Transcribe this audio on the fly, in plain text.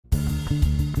Hello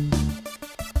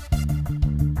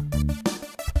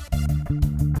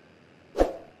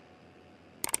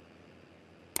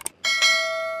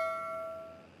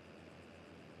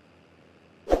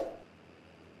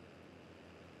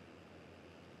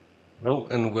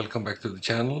and welcome back to the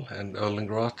channel and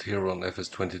Erlengrat here on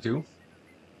FS22.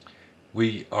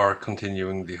 We are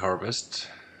continuing the harvest.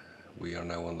 We are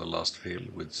now on the last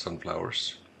field with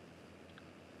sunflowers.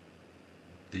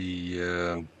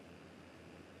 The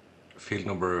field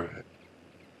number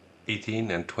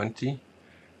 18 and 20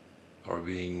 are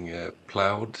being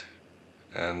plowed,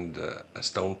 and a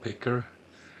stone picker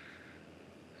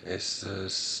is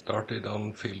started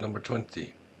on field number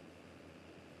 20.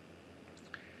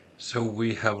 So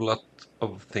we have a lot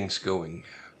of things going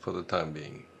for the time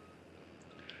being.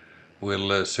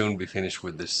 We'll soon be finished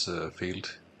with this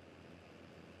field,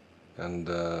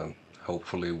 and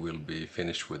hopefully we'll be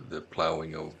finished with the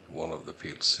plowing of one of the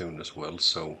fields soon as well,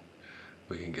 so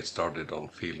we can get started on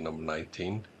field number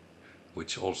 19,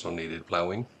 which also needed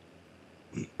plowing.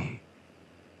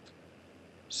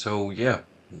 So yeah,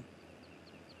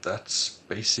 that's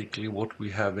basically what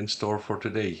we have in store for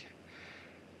today.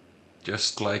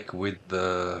 Just like with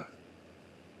the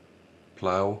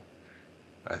plow,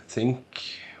 I think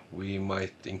we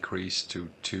might increase to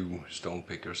 2 stone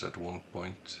pickers at one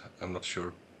point. I'm not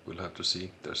sure, we'll have to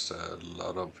see. There's a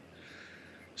lot of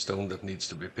stone that needs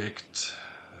to be picked,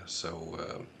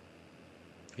 so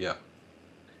yeah.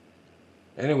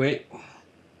 Anyway,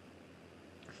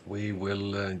 we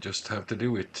will just have to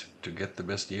do it to get the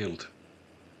best yield.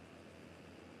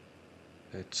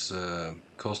 It's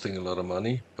costing a lot of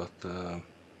money, but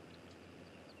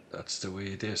that's the way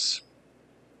it is.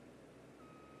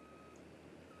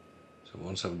 So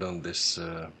once I've done this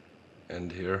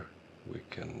end here, we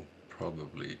can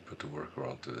probably put a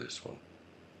workaround to this one.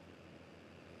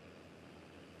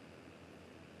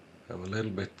 I'm a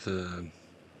little bit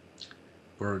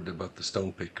worried about the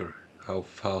stone picker. How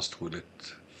fast will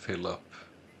it fill up?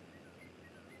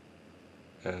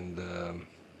 And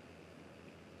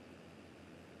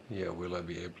yeah, will I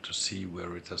be able to see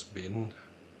where it has been?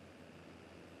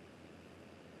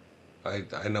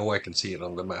 I know I can see it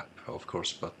on the map, of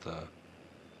course, but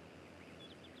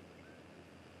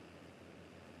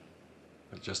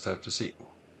I just have to see.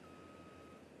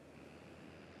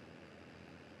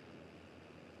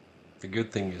 The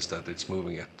good thing is that it's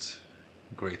moving at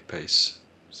great pace,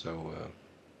 so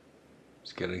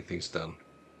it's getting things done.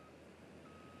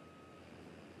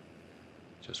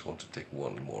 Just want to take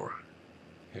one more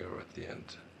here at the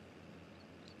end,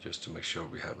 just to make sure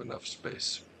we have enough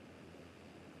space.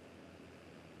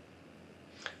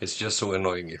 It's just so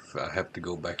annoying if I have to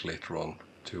go back later on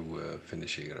to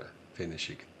finishing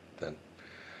it then.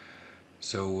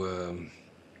 So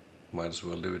might as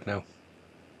well do it now.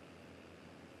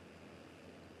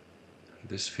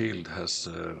 This field has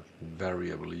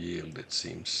variable yield, it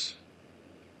seems.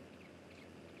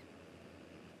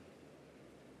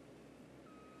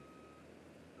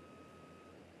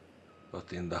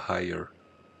 But in the higher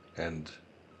end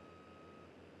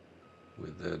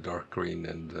with the dark green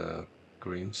and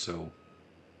green, so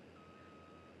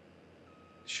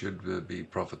should be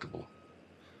profitable.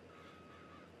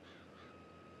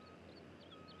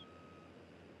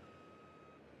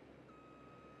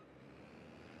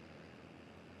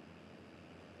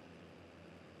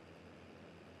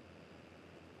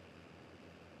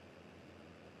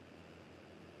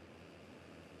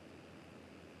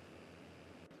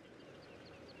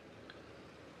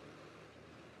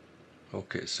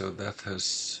 Okay, so that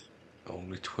has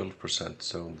only 12%,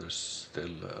 so there's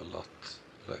still a lot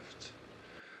left.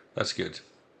 That's good.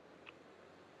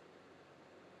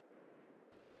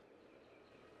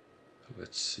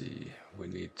 Let's see, we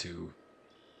need to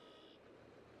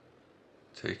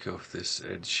take off this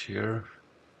edge here.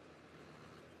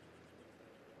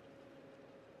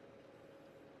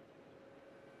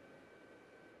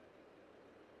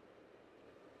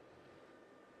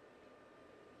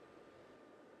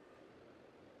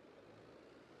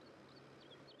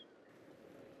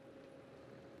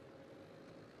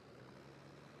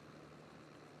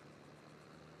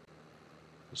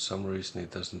 For some reason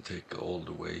it doesn't take all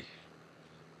the way.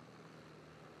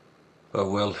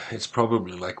 Well, it's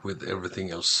probably like with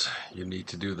everything else. You need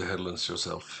to do the headlands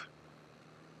yourself.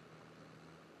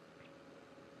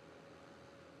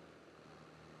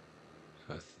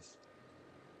 I th-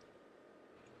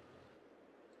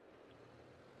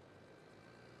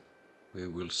 we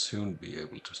will soon be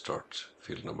able to start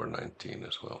field number 19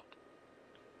 as well.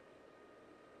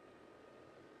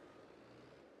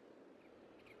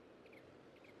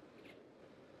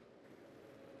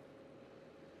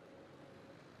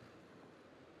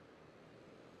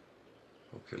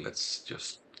 Okay, let's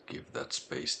just give that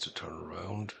space to turn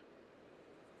around.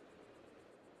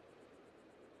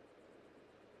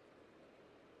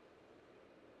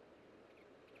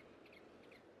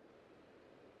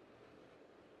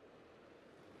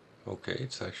 Okay,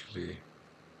 it's actually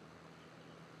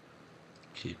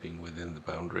keeping within the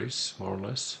boundaries, more or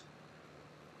less.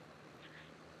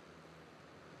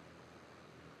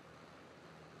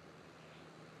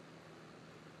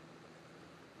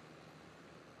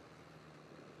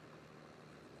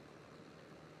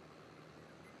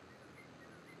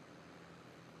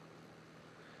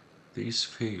 These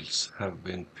fields have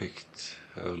been picked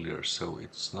earlier, so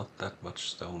it's not that much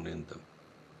stone in them.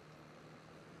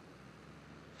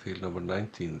 Field number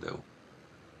 19 though,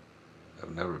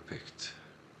 I've never picked,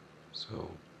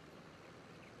 so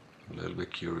I'm a little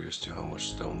bit curious to how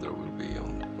much stone there will be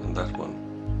on that one.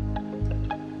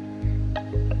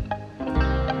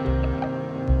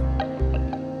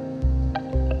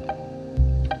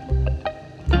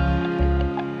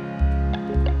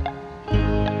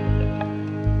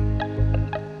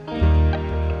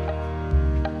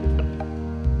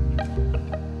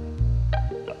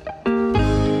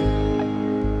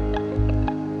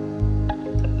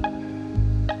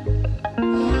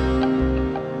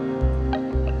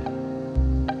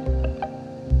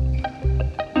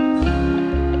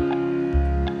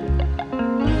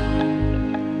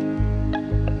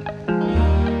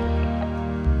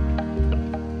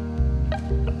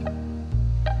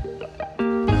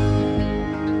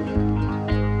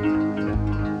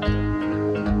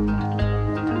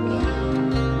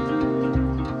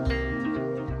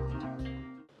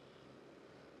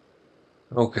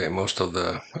 Okay, most of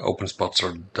the open spots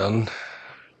are done,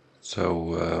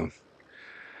 so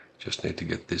just need to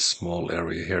get this small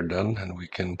area here done and we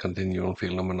can continue on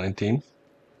field number 19.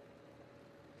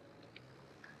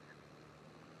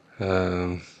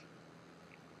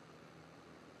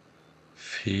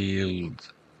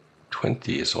 Field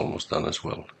 20 is almost done as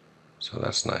well, so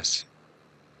that's nice.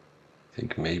 I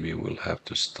think maybe we'll have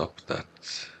to stop that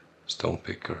stone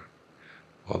picker,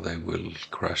 or they will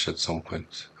crash at some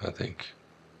point, I think.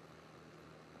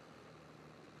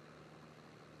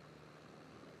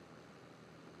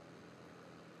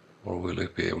 Or will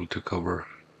it be able to cover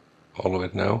all of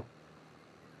it now?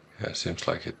 Yeah, seems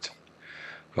like it.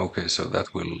 Okay, so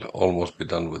that will almost be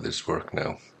done with this work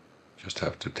now. Just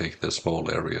have to take the small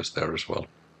areas there as well.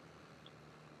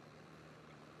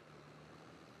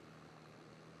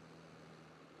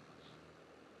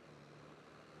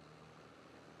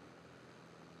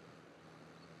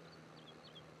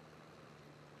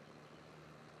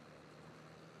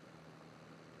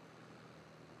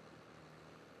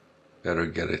 Better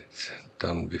get it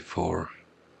done before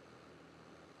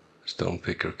stone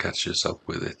picker catches up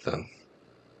with it then.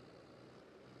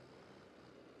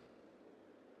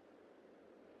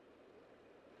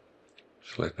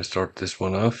 So let me start this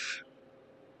one off.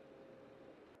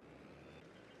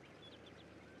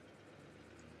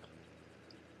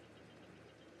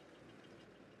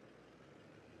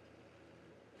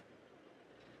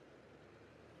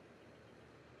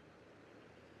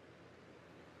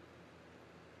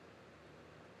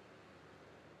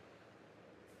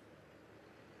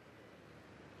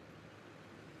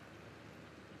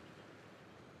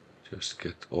 Just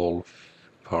get all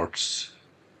parts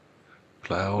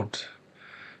plowed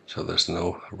so there's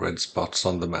no red spots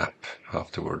on the map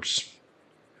afterwards.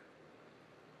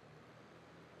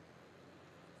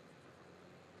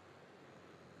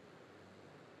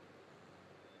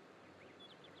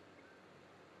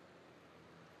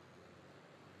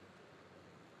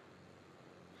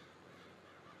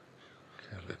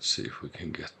 Okay, let's see if we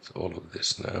can get all of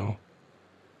this now.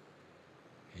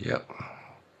 Yep.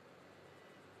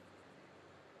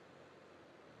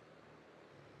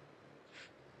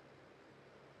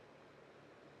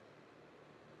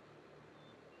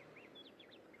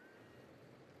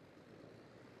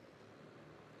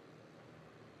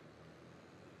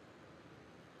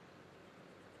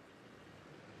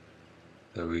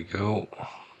 There we go.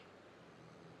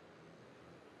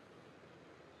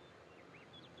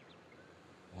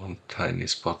 One tiny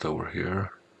spot over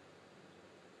here.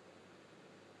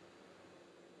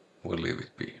 We'll leave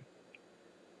it be.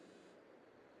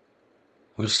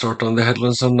 We'll start on the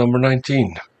headlands on number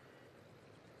 19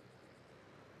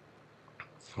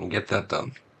 and get that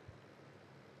done.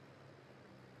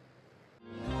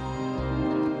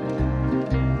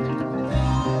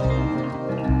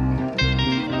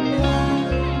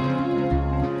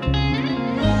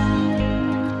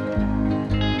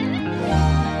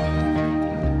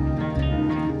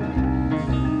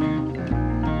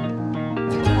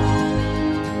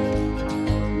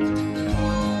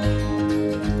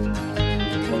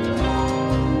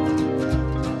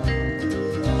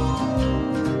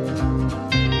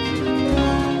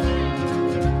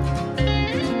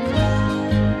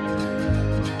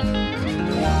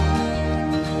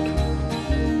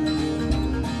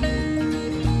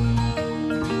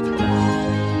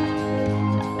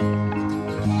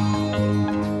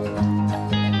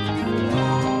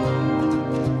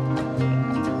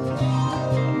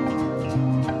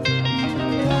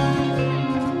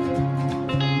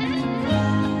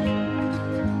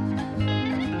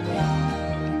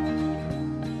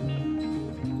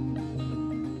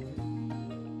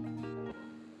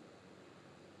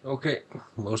 Okay,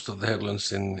 most of the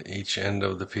headlands in each end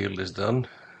of the field is done,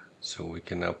 so we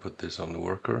can now put this on the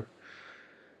worker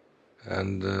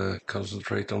and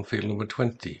concentrate on field number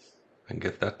 20 and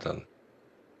get that done.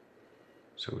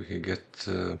 So we can get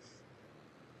 2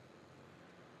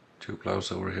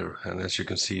 plows over here, and as you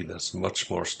can see, there's much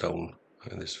more stone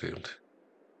in this field.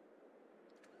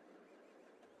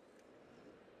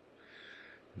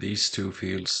 These two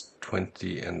fields,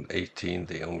 20 and 18,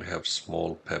 they only have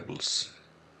small pebbles,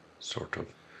 sort of.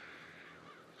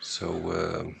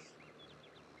 So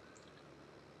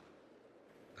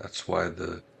that's why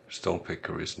the stone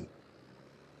picker isn't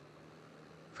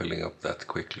filling up that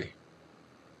quickly.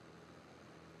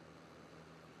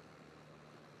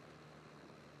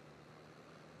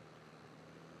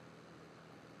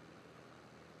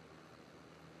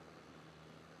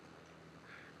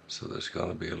 So there's going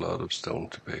to be a lot of stone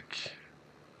to pick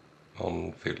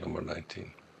on field number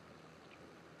 19.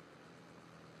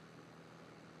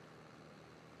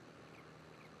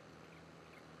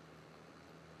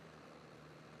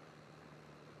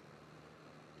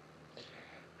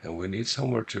 And we need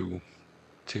somewhere to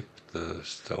tip the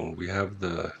stone. We have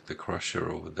the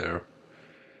crusher over there,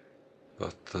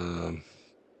 but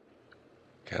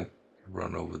can't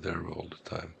run over there all the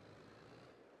time.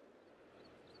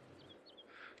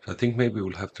 So I think maybe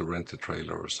we'll have to rent a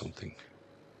trailer or something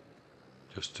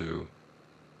just to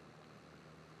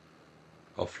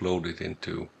offload it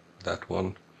into that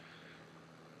one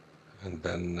and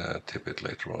then tip it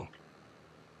later on.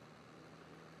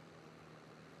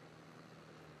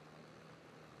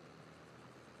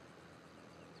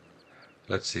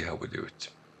 Let's see how we do it.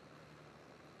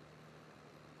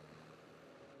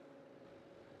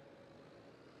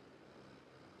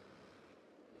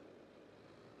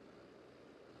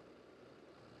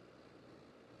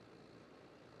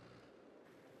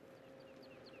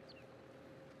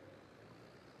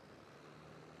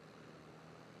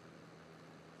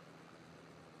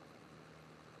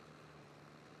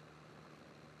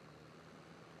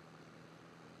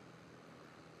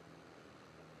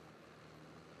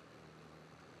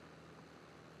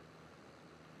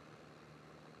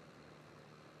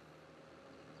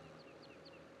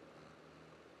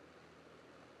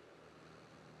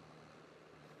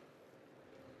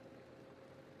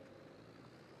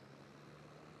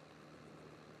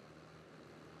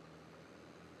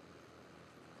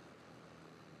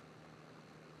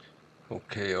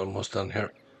 Okay, almost done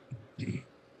here.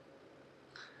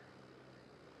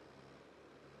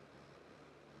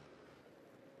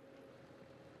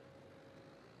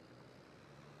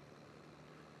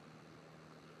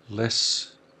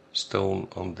 Less stone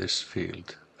on this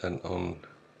field than on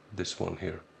this one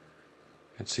here,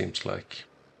 it seems like.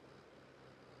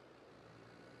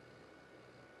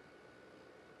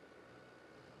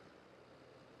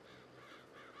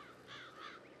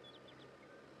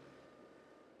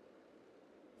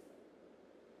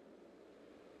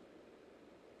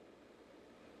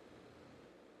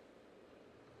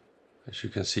 As you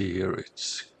can see here,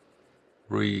 it's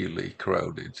really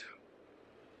crowded.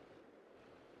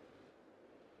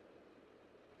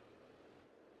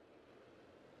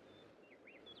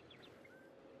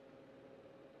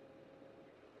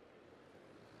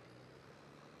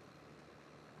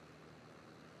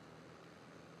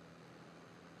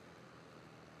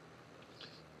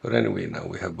 But anyway, now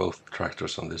we have both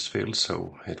tractors on this field,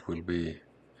 so it will be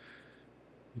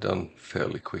done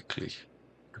fairly quickly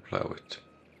to plow it.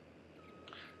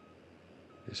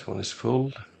 This one is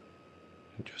full,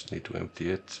 you just need to empty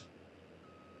it.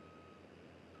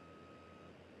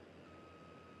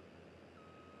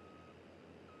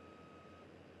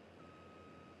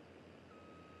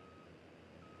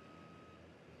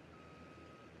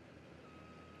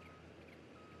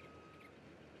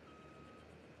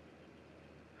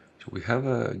 So we have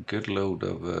a good load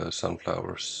of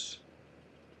sunflowers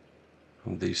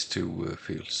from these two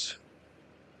fields.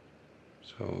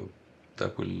 So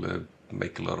that will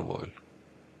make a lot of oil.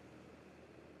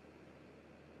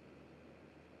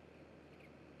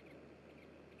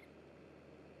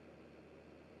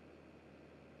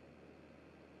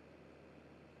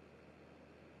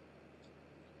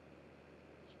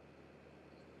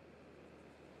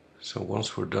 So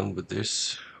once we're done with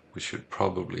this, we should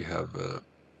probably have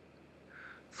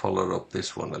followed up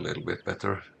this one a little bit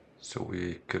better, so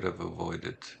we could have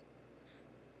avoided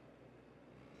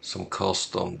some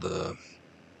cost on the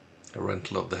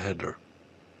rental of the header.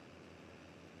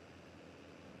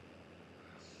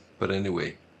 But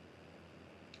anyway,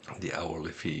 the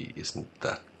hourly fee isn't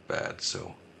that bad,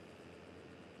 so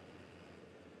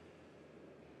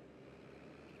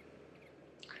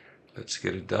let's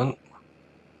get it done.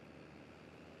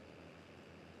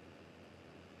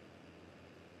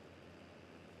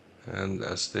 And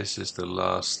as this is the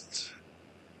last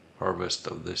harvest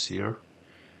of this year,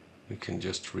 we can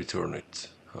just return it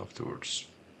afterwards.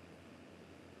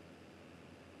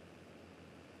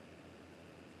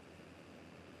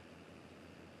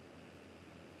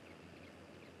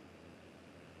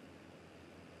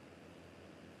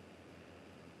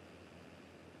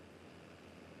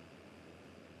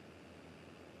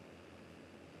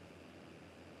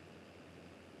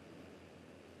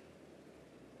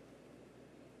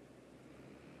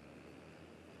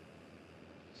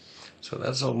 So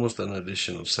that's almost an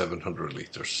additional 700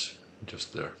 liters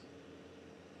just there.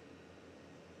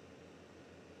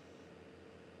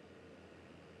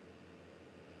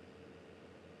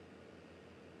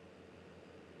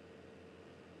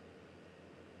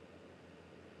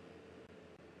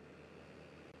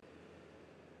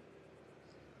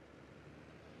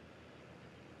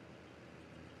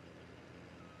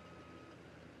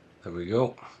 There we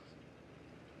go.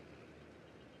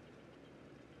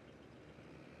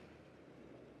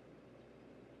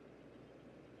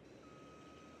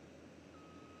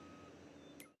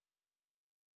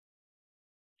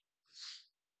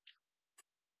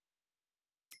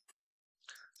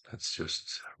 Let's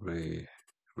just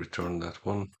return that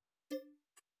one.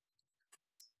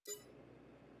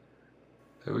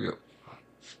 There we go.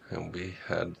 And we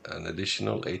had an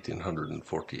additional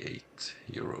 1848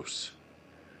 euros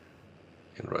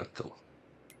in rental.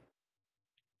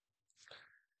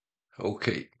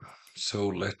 Okay, so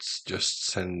let's just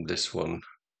send this one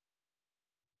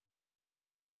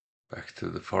back to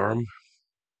the farm.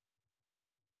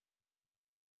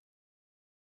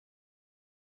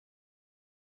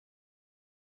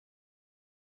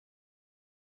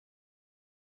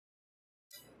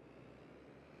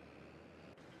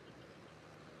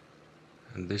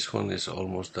 And this one is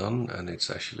almost done, and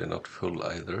it's actually not full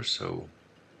either, so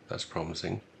that's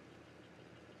promising.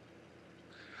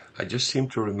 I just seem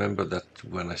to remember that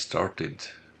when I started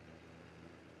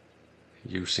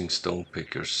using stone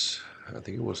pickers, I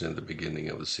think it was in the beginning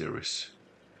of the series,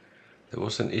 there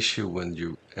was an issue when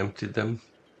you emptied them.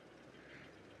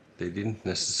 They didn't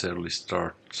necessarily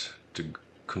start to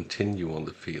continue on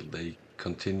the field. They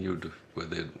continued where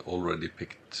they'd already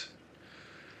picked.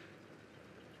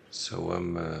 So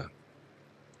I'm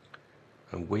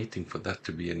waiting for that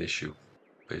to be an issue,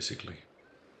 basically.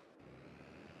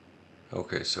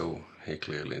 Okay, so he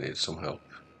clearly needs some help.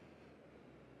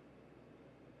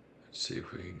 Let's see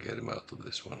if we can get him out of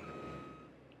this one.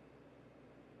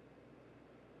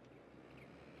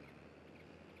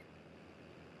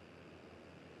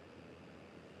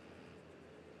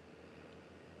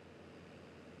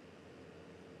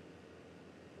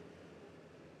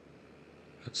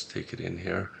 Let's take it in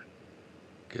here,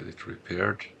 get it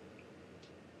repaired.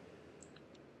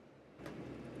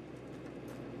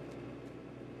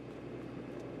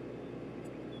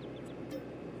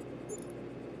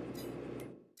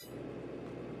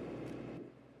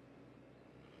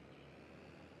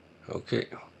 Okay,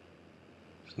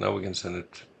 so now we can send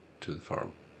it to the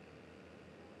farm.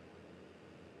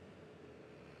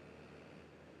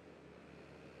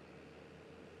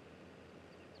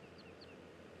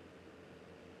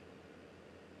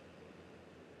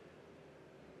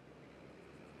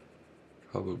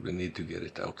 Probably need to get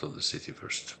it out of the city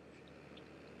first.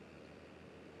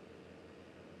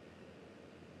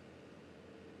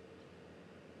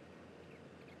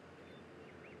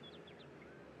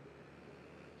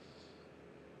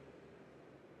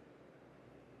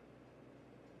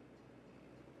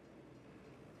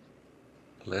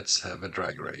 Let's have a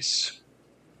drag race.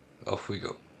 Off we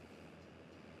go.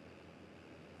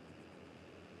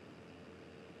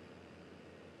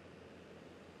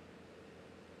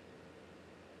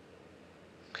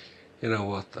 You know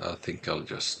what? I think I'll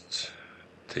just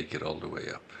take it all the way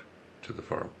up to the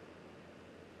farm.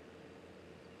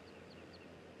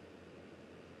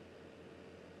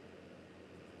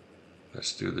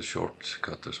 Let's do the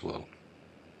shortcut as well.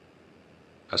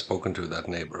 I've spoken to that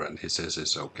neighbor and he says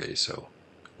it's okay, so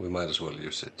we might as well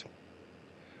use it.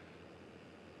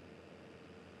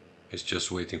 He's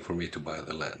just waiting for me to buy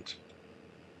the land.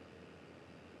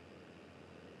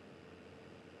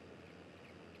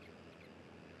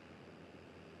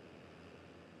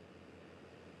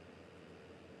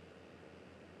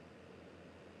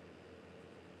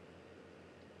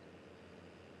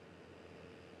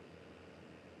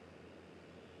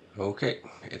 Okay,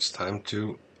 it's time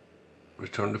to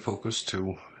return the focus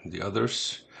to the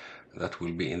others. That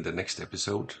will be in the next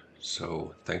episode.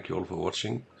 So thank you all for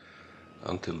watching.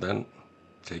 Until then,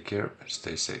 take care,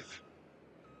 stay safe.